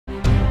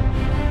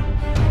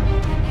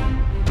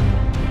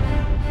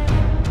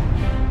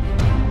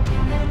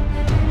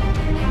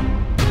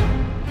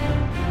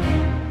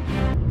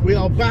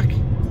back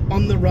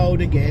on the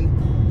road again.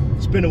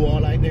 It's been a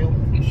while, ain't Neil?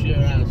 It sure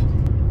has.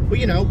 But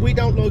you know, we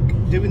don't like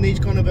doing these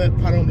kind of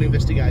paranormal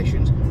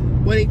investigations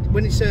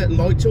when it's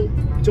light till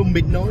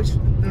midnight. You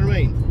know what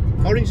I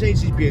mean? Orange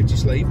needs his beauty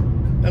sleep,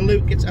 and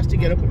Luke has to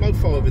get up at like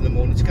 5 in the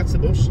morning to catch the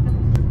bus.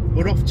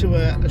 We're off to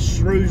a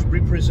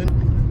Shrewsbury Prison.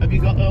 Have you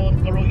got all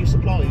your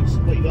supplies?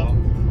 What you got?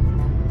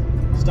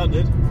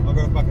 Standard. I've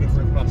got a packet of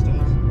fruit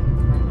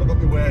pastilles. I've got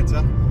my waiter.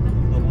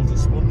 I want a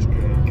sponge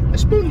cake. A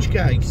sponge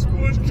cake?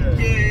 Sponge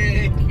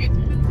cake!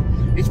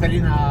 It's very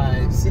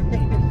nice.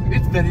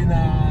 It's very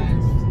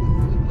nice.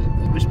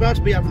 We're supposed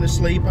to be having a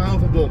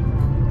sleepover, but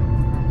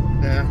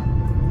nah,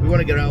 we want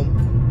to get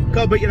home.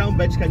 Can't beat your own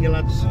beds, can you,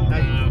 lads? No.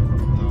 Hey?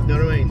 No.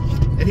 Know what I mean?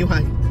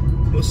 Anyway,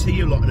 we'll see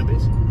you lot in a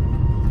bit.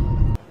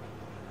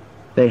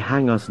 They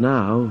hang us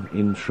now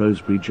in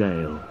Shrewsbury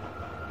Jail.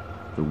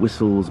 The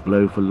whistles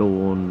blow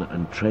forlorn,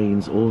 and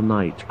trains all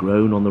night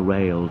groan on the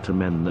rail to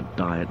men that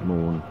die at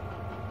morn.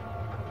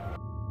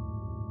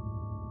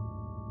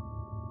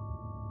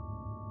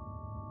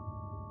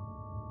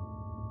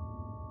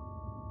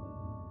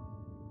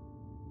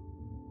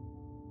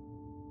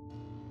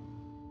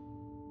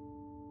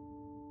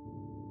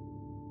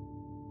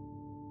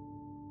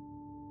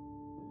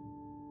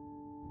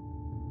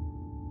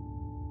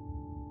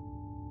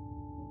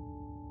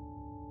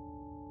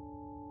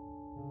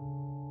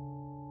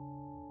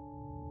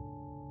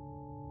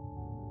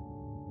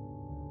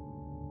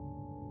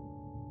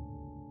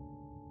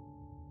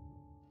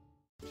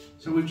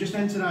 So we've just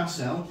entered our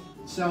cell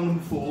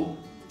number 4.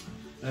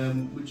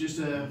 We've just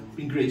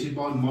been greeted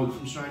by Mike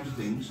from Stranger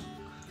Things,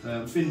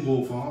 Finn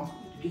Wolfhard.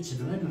 You get to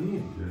the red, don't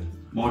you? Yeah.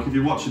 Mike, if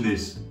you're watching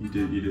this, you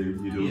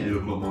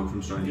look like Mike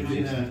from Stranger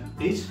Things.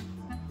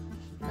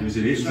 He was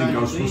in It,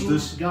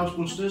 Ghostbusters.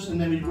 Ghostbusters, and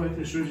then he's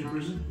working at Shrewsbury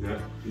Prison. Yeah,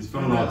 he's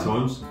found hard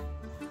times.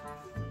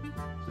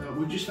 So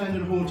we've just found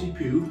a haunted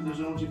pube. There's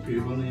a haunted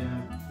pube on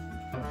the.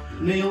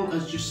 Neil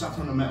has just sat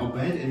on a metal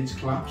bed and it's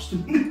collapsed. Do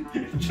you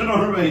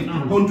know what I mean?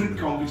 100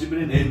 convicts have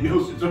been in here.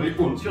 Neil sits on it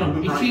once. It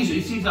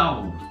is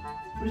old.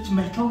 But it's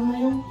metal,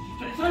 Neil.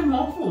 It's no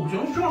awful.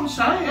 I was trying to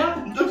say, yeah.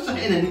 I'm not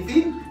saying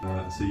anything.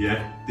 So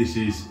yeah, this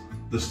is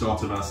the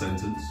start of our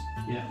sentence.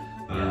 Yeah.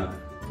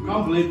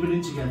 Can't believe we're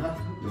in together.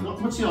 No.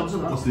 What's the odds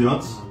of that? What's the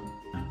odds?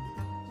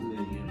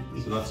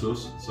 So that's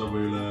us. So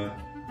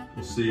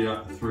we'll see you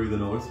through the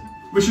night.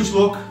 Wish us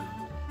luck.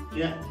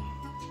 Yeah.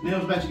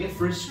 Neil's about to get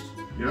frisked.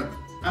 Yeah.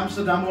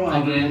 Amsterdam all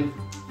over again.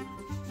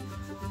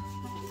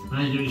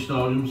 I ain't doing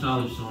stadium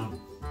sale this time.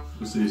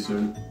 We'll see you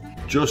soon.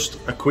 Just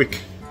a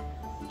quick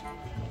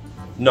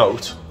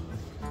note.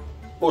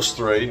 Us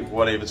three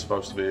weren't even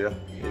supposed to be here.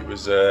 It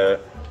was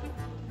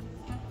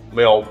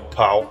my old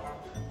pal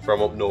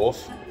from up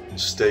north,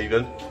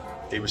 Stephen.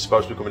 He was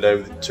supposed to be coming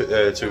down with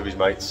 2 of his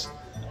mates.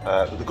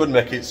 But they couldn't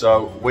make it,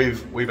 so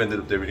we've ended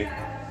up doing it.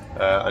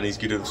 And he's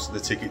given us the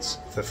tickets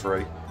for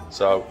free.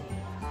 So,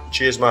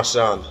 cheers, my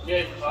son.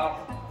 Cheers, pal.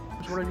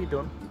 What have you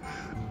done?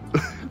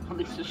 I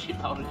mixed a shit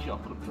out of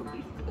chocolate from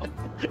me.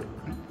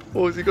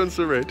 Oh, has he gone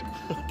so red?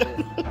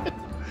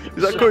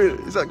 Is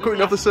that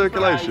cutting off the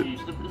circulation?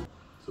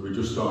 So we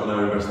just started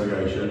our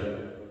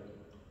investigation.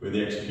 We're in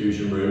the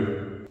execution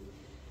room.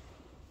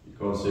 You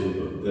can't see it,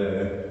 but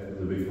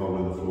there's a big hole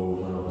in the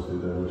floor, and obviously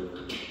there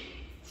would.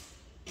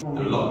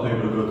 A lot of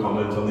people are going to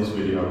comment on this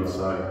video and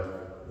say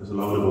there's a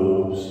load of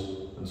orbs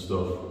and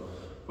stuff,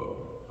 but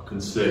I can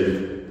see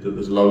that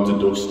there's loads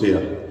of dust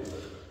here.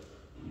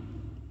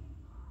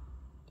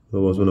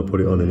 Otherwise, when I put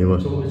it on anyway.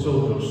 It's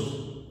all dust.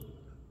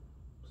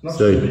 It's not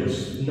true, it's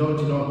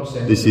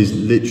 99%. This is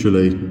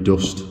literally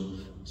dust,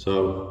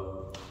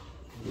 so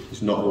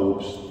it's not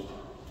orbs.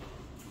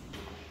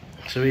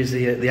 So here's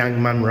the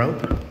hangman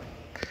rope.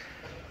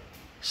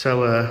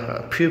 So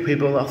a few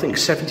people, I think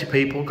 70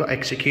 people got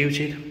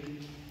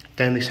executed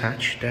down this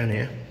hatch, down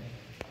here.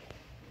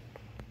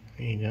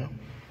 There you go.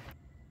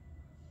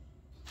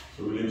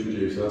 So we'll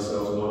introduce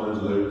ourselves. My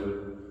name's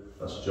Luke,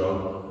 that's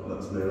John, and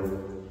that's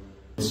Neil.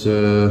 It's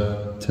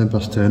 10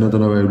 past 10, I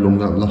don't know how long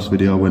that last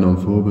video went on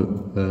for,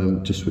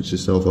 but just switched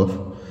itself off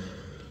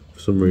for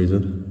some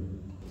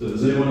reason. So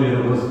does anyone here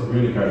that wants to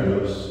communicate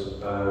with us?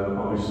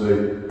 Obviously,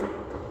 it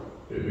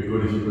would be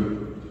good if you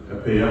could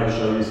appear,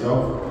 show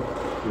yourself.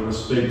 If you want to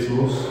speak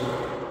to us,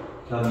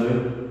 you can do.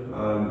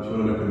 If you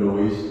want to make a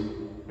noise,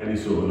 any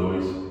sort of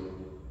noise.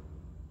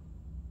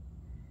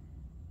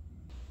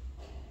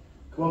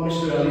 Come on,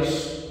 Mr. Ellis,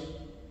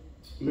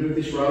 move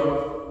this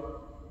rope.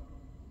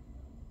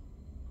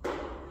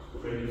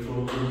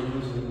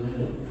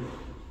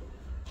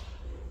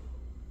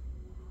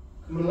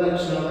 Come and let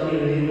us know that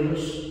you're here with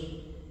us.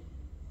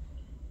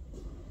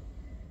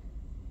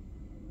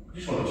 I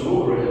just want to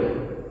talk, really.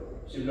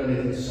 See if you've got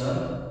anything to say.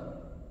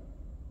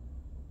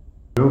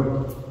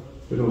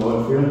 Bit of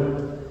light for you.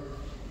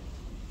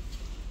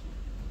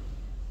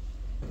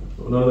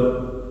 I know that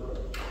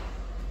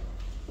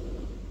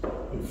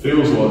it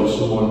feels like there's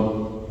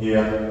someone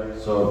here,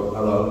 so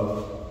hello,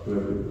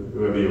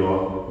 whoever you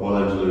are. My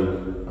name's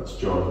Luke, that's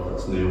John,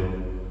 that's Neil.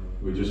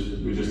 We're just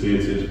here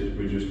to,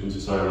 we're just going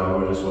to say hello,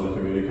 we just want to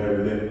communicate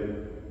with you.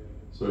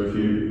 So if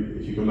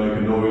you can make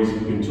a noise,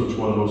 if you can touch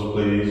one of us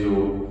please,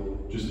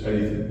 or just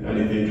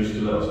anything just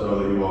to let us know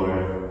that you are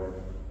here.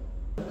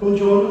 Come and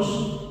join us.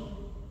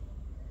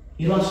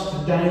 Your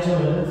last days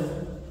on earth.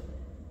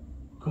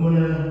 Come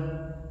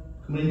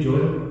and enjoy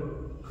them.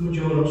 Come and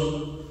join us.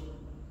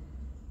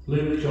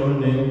 Luke, John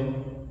and Neil.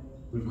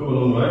 We've come a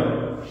long way.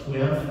 We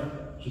have.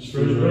 Just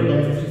Shrewsbury,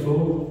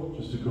 M54.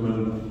 Just to come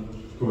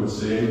and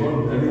see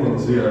anyone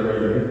see it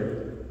really.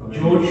 I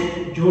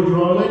mean, George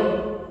Riley,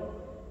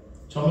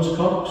 Thomas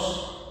Cox,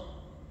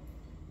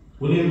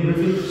 William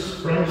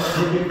Griffiths, Frank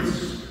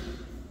Griffiths.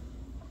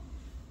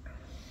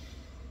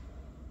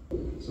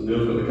 So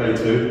Neil's got the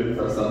K2,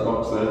 that's that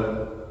box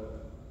there.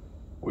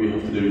 All you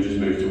have to do is just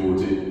move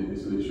towards it.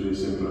 It's literally as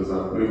simple as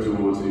that. Move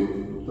towards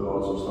it, the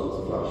lights will start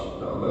to flash.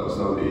 That'll let us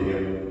know that you're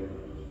here.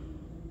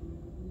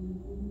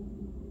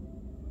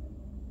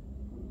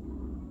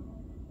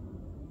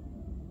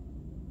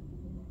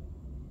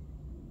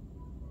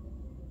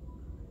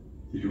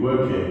 Did you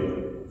work here?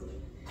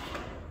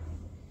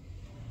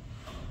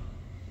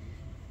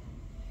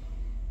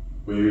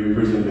 Were you in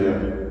prison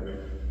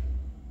here?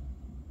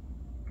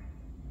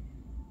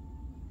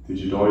 Did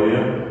you die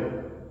here?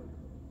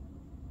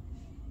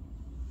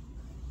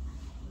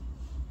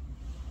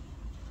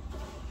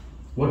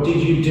 What did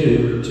you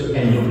do to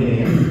end up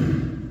here?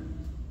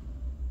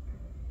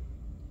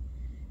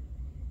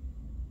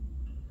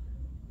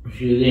 Was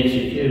you the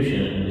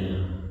executioner?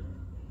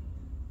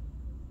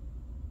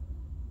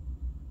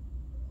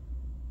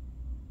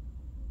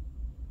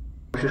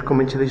 We've just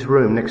come into this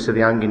room next to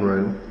the hanging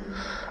room,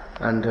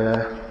 and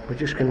we're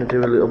just going to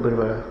do a little bit of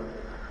a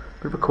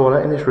call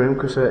out in this room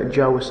because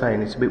Joe was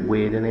saying it's a bit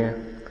weird in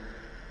here.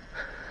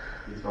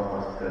 It's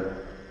 10:30.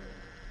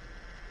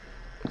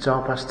 It's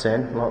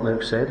 10:30, like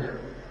Luke said.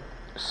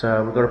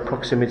 So we've got a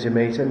proximity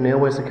meter. Neil,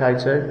 where's the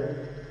K2?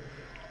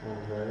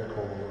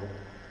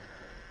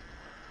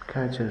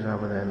 K2's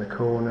over there in the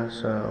corner,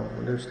 so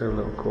we'll just do a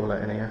little call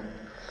out in here.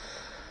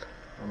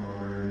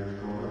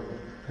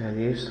 There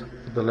he is,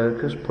 the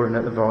Lucas, putting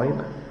out the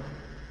vibe.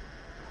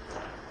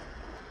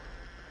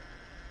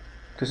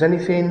 Does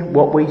anything,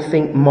 what we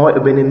think might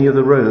have been in the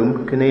other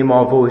room, can hear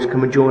my voice,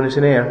 come and join us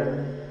in here?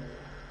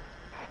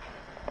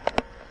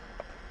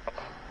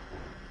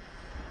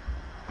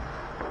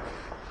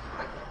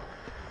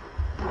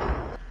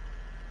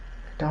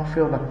 Don't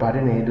feel that bad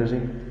in here, does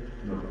it?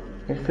 No.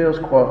 It feels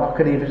quite, I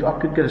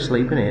could get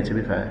asleep in here, to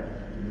be fair.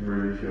 You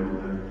really feel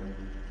that.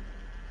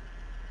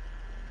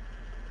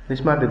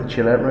 This might be the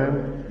chill out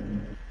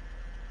room.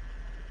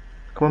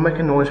 Come and make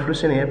a noise for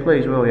us in here,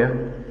 please, will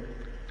you?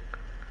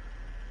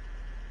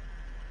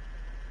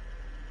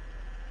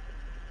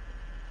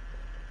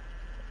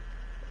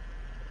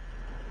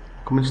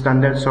 Come and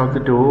stand outside the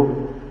door.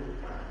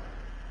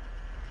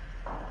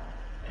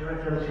 Do you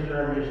reckon this is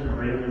where we used to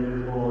bring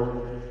them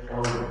before?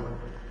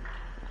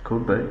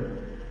 Could be.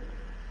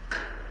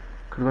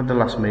 Could have had the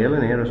last meal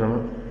in here or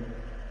something.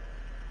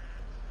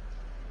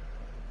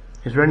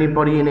 Is there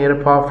anybody in here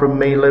apart from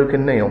me, Luke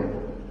and Neil?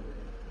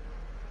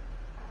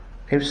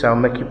 If so,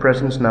 make your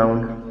presence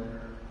known.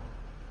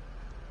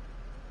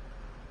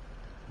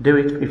 Do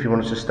it if you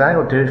want us to stay,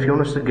 or do it if you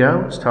want us to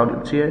go. It's totally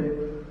up to you.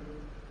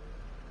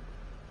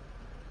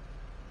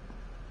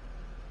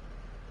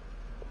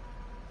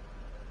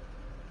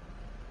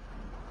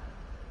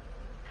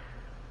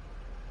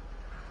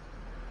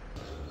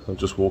 I'm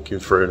just walking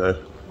through now.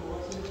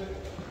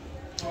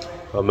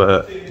 I'm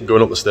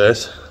going up the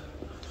stairs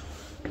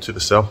to the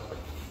cell.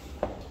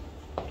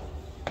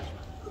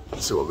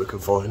 Let's see what we can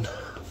find.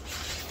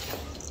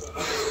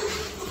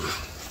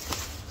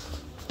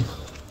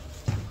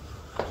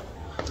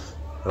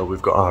 Oh,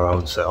 we've got our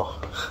own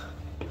cell.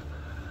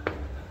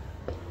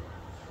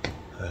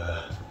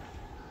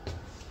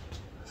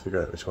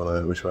 Forget which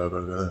way I've got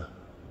to go.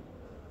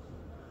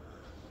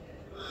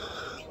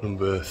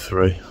 Number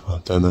 3,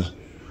 down there.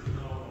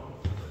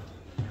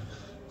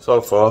 So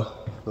far,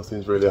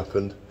 nothing's really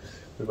happened.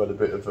 We've had a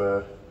bit of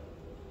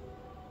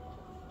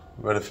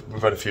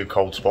we've had a few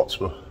cold spots,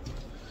 but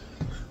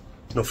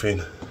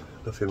nothing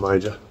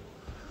major.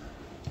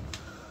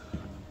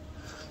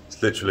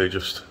 It's literally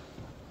just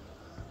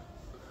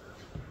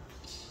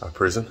our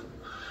prison.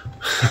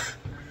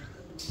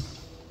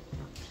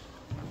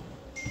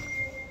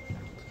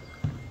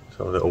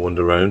 So a little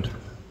wander around.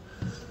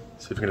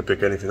 See if we're going to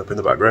pick anything up in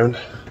the background.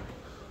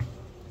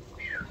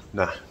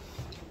 Nah.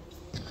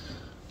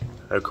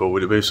 How cool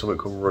would it be if something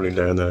come running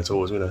down there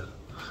towards me now?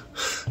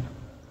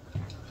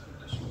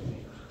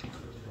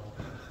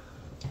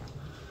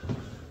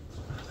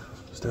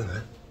 It's down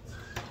there.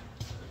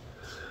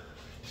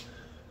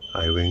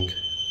 I-wing.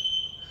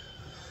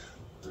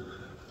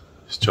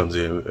 It's John's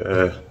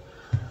here,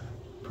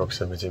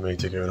 proximity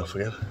meter going off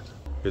again.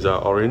 Is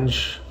that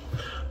orange?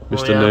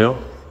 Mr. yeah. Neil,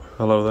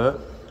 hello there.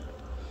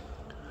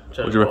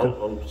 So What do you reckon?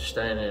 I'm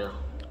staying here.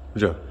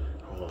 Would you?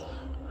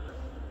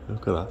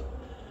 Look at that.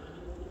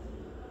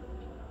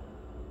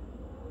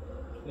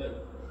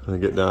 And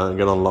get down,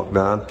 get on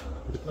lockdown.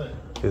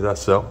 Is that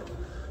so?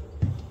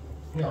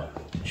 No,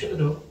 shut the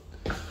door.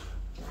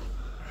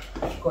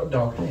 It's quite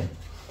dark in here.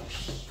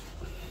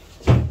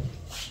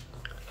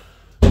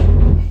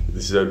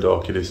 This is how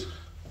dark it is.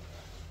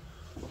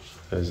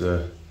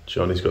 There's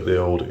Johnny's got the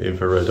old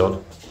infrared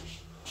on.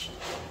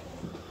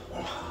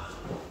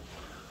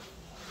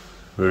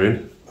 We're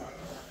in.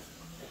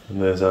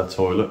 And there's our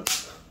toilet.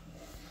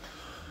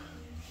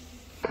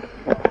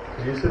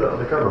 Did you see that on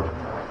the camera?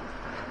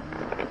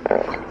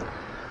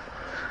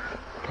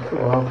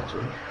 Wow.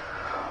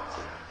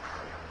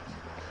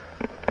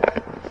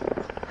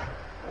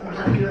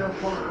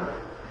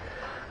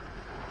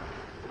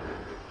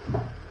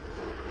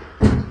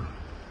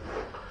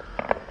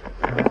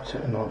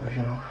 Set the night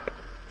vision off.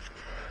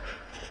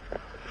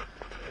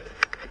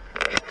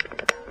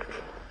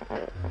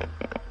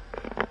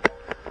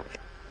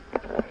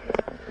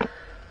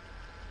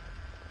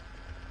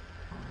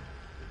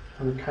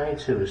 So the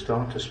K2 is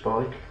starting to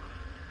spike.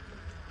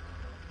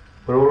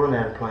 We're all in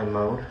airplane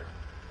mode.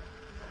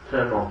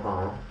 Turn off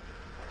now.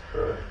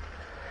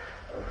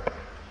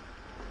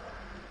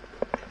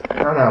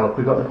 Oh no, look,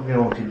 we've got the fucking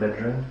haunted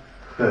bedroom.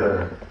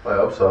 I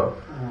hope so.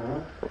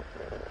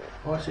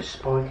 Why is it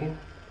spiking?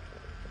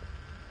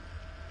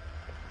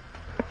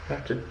 We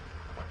have to...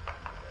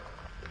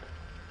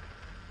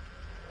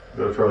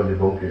 Gotta try and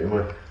debunk it, haven't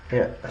we?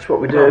 Yeah, that's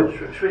what we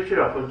do. Switch it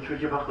off and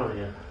switch it back on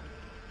again.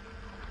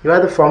 You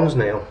had the fonts,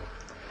 Neil.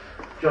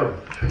 John,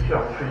 switch it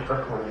off and switch it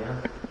back on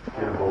again.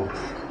 Debunk.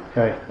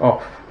 Okay,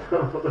 off.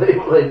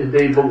 Like the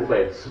debunk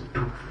beds.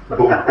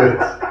 Bunk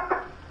beds.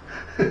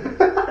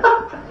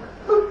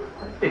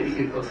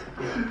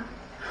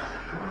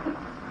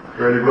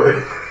 Ready,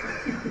 buddy?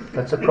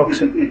 That's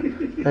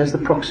there's the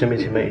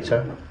proximity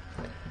meter.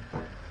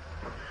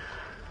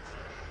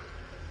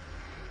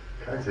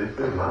 Can't see, it's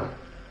been mad.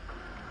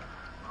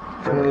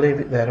 I'm going to leave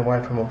it there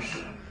away from us.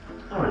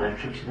 Oh,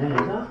 electric's in there,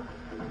 is that?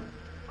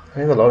 I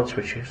need the light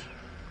switches.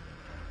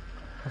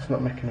 That's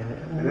not making it.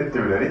 It ain't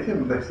doing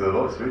anything next to the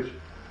light switch.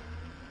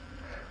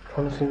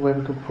 Trying to think where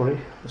we could put it.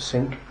 The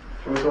sink.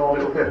 Shall we hold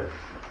it up here?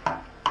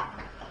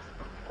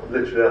 I'm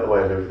literally out of the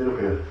way and everything up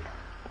here.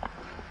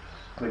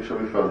 Make sure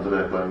my phone's on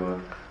airplane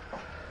mode.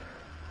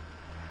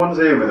 One's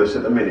here with us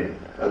at the minute,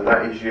 and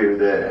that is you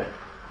there,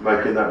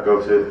 making that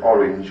go to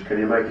orange. Can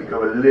you make it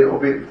go a little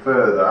bit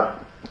further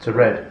To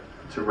red.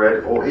 to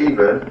red, or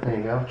even There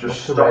you go.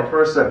 just To stop red.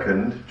 for a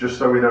second, just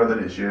so we know that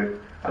it's you,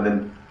 and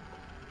then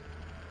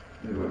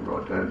you went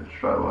right down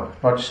straight away.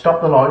 Right, just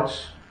stop the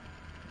lights.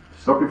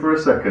 Stop it for a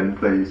second,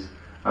 please,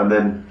 and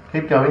then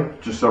Keep going.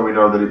 just so we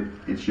know that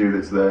it's you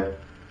that's there.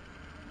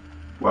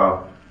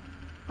 Wow.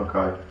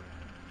 Okay.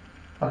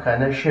 Okay,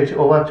 now shoot it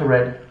all the way up to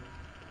red.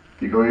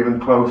 If you go even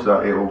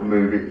closer, it will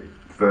move it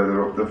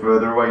further up. The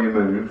further away you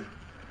move,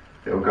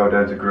 it will go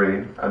down to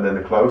green, and then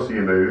the closer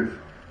you move,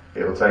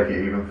 it will take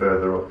it even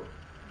further up.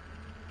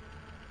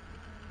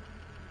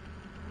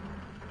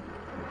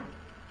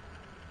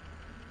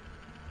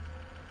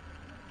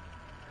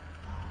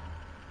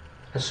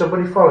 Has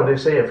somebody followed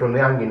us here from the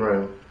hanging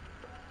room?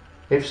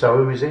 If so,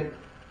 who is it?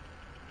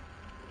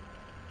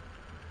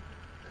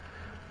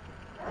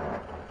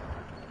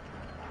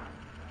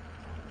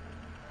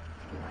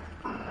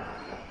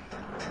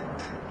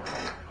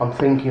 I'm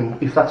thinking,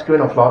 if that's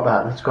going off like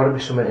that, there's got to be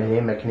something in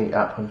here making it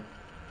happen.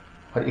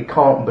 Like, it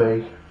can't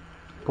be.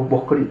 But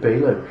what could it be,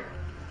 Luke?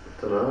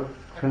 I don't know.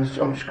 I'm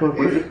just going to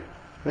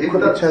quickly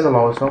that's- turn the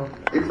lights on.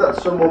 If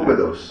that's someone with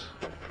us,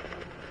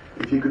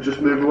 if you could just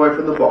move away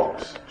from the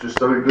box, just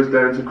so it goes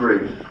down to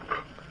green.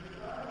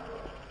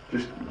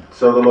 Just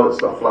so the lights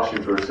start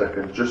flashing for a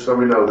second, just so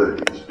we know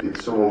that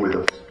it's someone with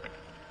us.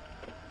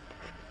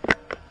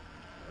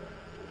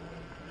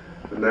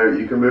 And now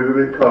you can move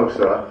a bit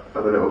closer,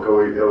 and then it'll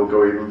go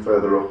even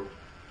further up.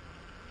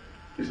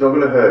 It's not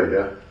going to hurt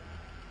you.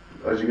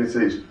 As you can see,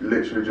 it's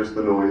literally just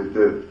the noise,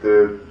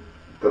 the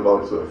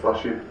lights that are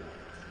flashing.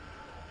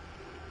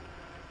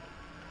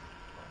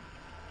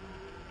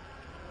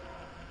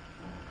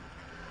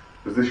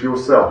 Was this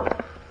yourself?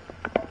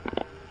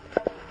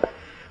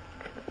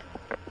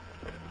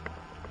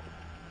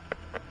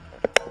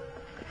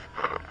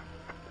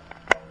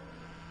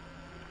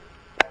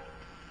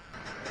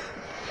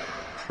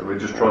 So we're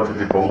just trying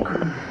to debunk.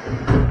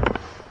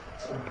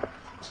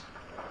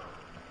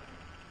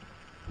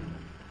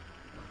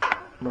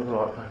 Another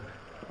light, man.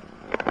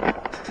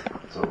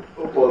 So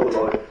up by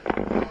the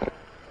light.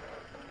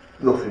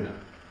 Nothing.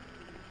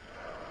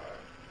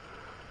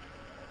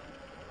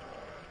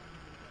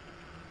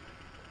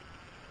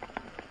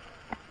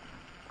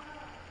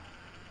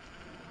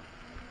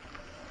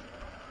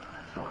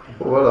 Oh,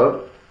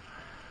 hello.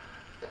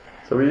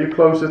 So are you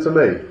closer to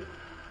me?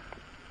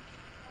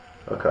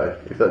 Okay,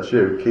 if that's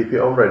you, keep it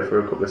on red for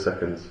a couple of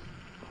seconds.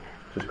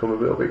 Just come a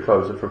little bit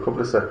closer for a couple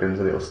of seconds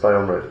and it'll stay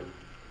on red.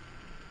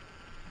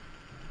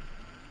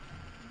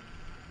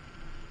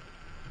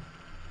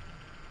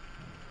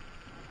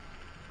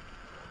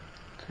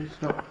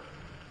 It's not.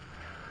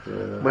 Yeah,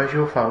 Where's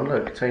your phone,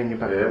 Luke? It's in your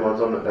back. yeah,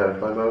 mine's on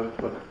airplane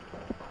mode. Look.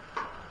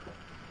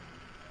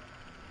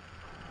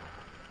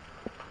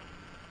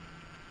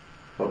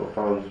 But the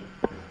phone's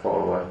far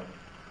away.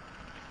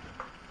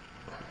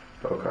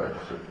 Okay,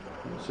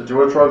 so do you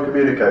want to try and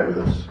communicate with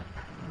us?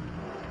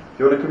 If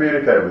you want to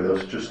communicate with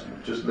us,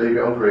 just leave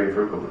it on green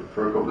for a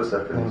couple of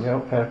seconds. There you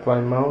go,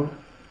 airplane mode.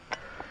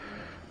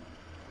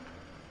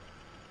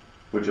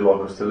 Would you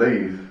like us to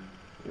leave?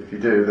 If you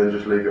do, then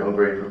just leave it on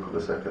green for a couple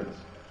of seconds.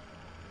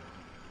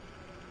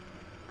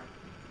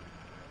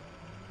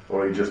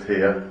 Or are you just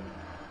here?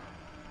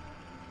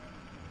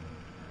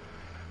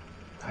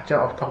 I've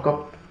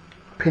got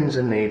pins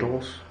and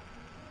needles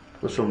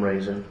for some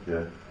reason.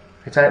 Yeah.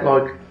 It ain't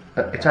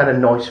a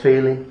nice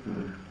feeling.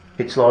 Mm.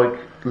 It's like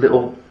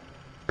little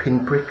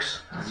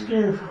pinpricks. That's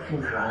getting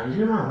fucking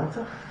crazy, man. What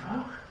the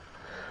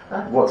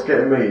fuck? What's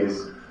getting me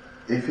is,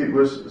 if it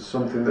was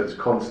something that's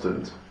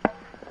constant,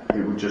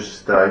 it would just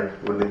stay,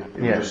 wouldn't it?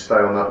 It would just stay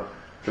on that.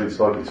 But it's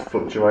like it's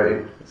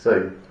fluctuating. See,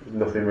 there's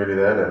nothing really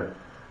there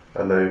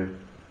now. And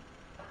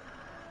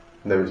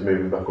now it's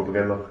moving back up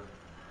again, look.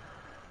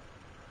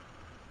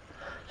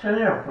 Turn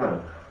it up,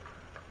 bro.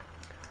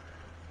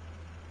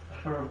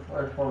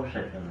 For 5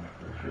 seconds.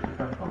 Let's switch it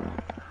back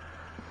on.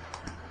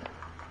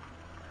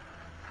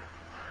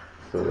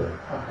 Still there.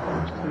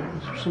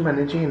 There's some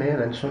energy in here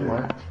then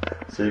somewhere.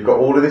 So you've got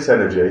all of this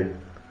energy.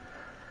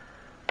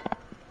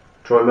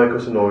 Try and make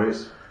us a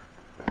noise.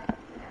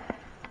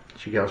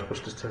 She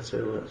Ghostbusters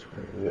tattoo, that's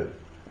right. Yeah.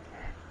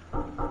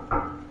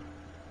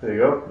 There you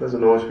go. There's a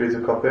noise for you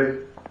to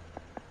copy.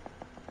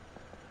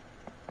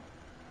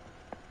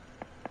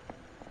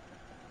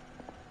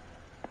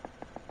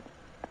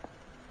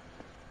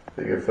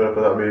 You get fed up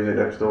with that music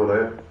next door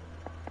there.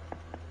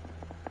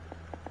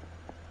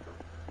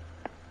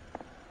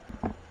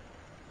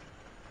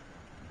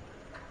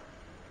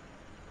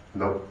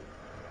 No.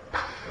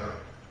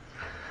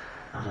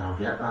 I don't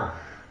get that.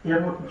 Yeah,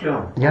 but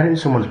John. You had it in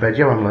someone's bed,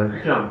 you haven't,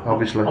 Luke? John,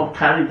 Obviously. I've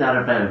carried that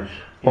about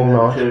All in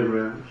night. 2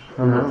 rooms.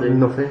 Nothing.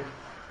 Nothing.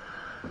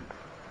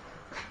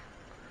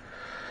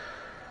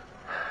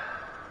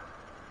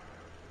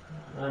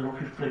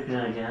 Look, it's flicking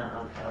again.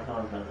 I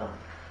don't get that.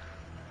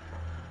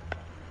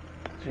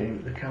 See,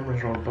 the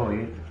camera's right by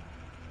you.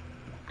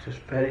 Just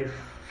very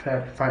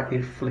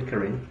faintly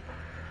flickering.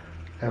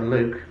 And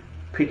Luke,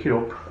 pick it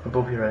up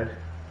above your head.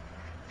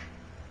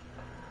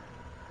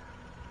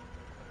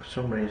 For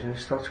some reason, it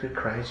starts to get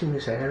crazy in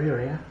this area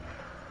here.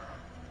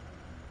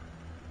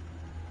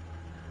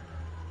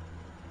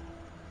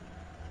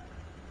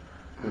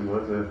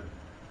 What is it?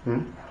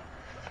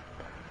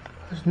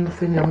 There's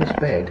nothing on this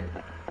bed.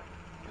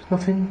 There's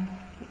nothing.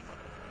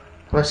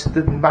 Unless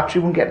the battery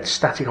wouldn't get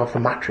static off the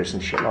mattress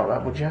and shit like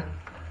that, would you?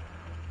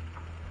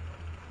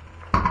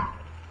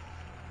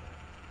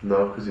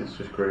 No, because it's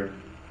just green.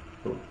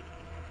 Oh.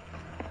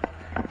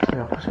 It's the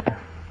opposite.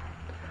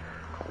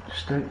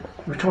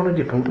 We're trying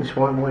to debunk this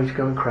white boy's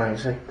going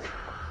crazy.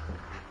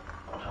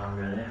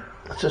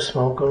 It's a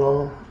smoke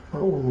alarm. That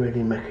wouldn't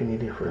really make any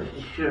difference.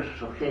 It's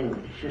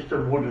just a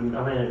wooden,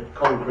 a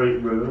concrete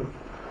room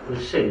with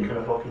a sink and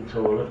a fucking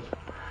toilet.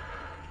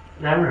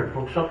 Now we're a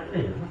plug socket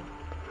here.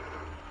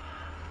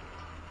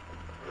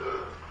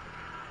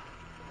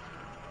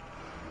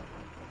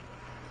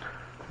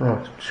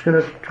 Right, I'm just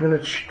gonna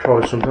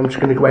try something. I'm just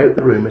gonna go out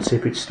the room and see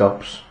if it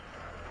stops.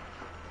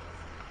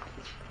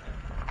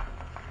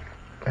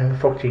 How the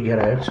fuck do you get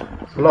out?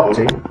 Locked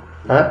in?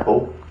 Huh?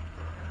 Oh.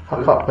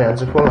 I fuck my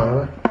hands are full,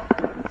 aren't they?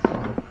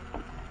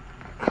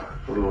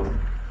 Hold on.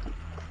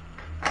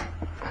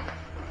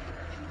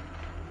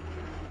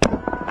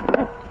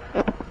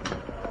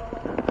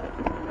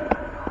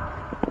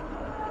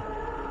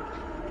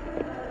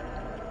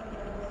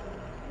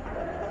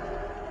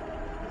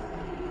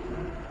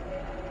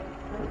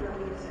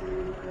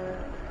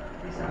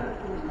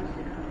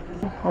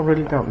 I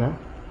really don't know.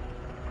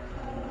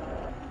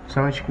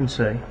 So as you can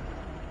see,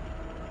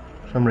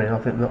 for some reason I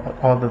think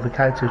that either the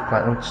K2's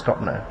playing or it's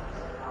stopped now.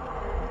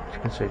 As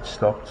you can see, it's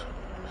stopped.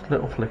 There's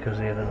little flickers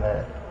here and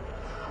there.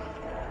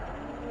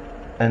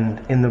 And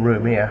in the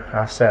room here,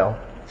 our cell,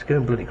 it's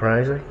going bloody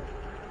crazy.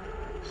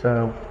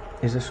 So,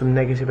 is there some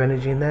negative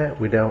energy in there?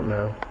 We don't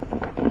know.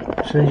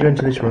 As soon as you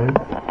enter this room,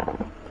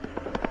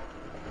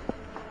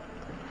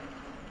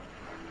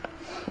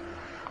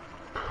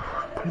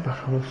 put it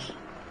back on us.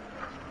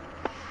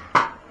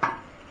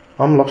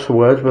 I'm lost for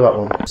words with that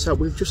one. So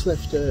we've just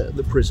left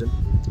the prison.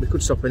 We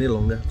couldn't stop any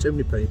longer. Too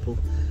many people,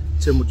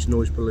 too much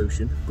noise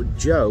pollution. But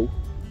Jo,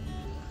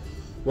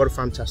 what a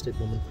fantastic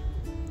woman.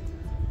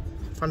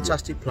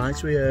 Fantastic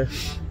place. We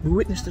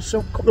witnessed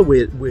a couple of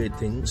weird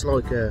things,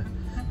 like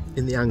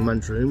in the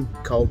hangman's room,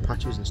 cold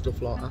patches and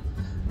stuff like that.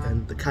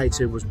 And the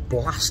K2 was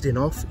blasting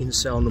off in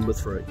cell number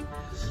 3.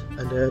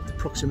 And the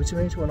proximity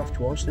meter went off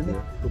twice, didn't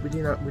it? But we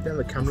didn't have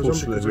the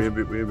cameras on. We've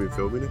been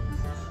filming it.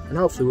 And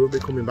hopefully we'll be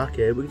coming back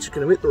here. We're just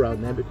going to hit the road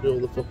now because all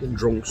the fucking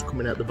drunks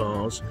coming out the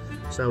bars.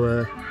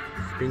 So it's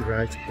been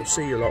great. We'll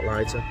see you a lot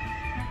later.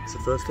 It's the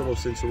first time I've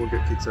seen someone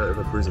get kicked out of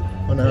a prison.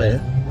 I know, yeah.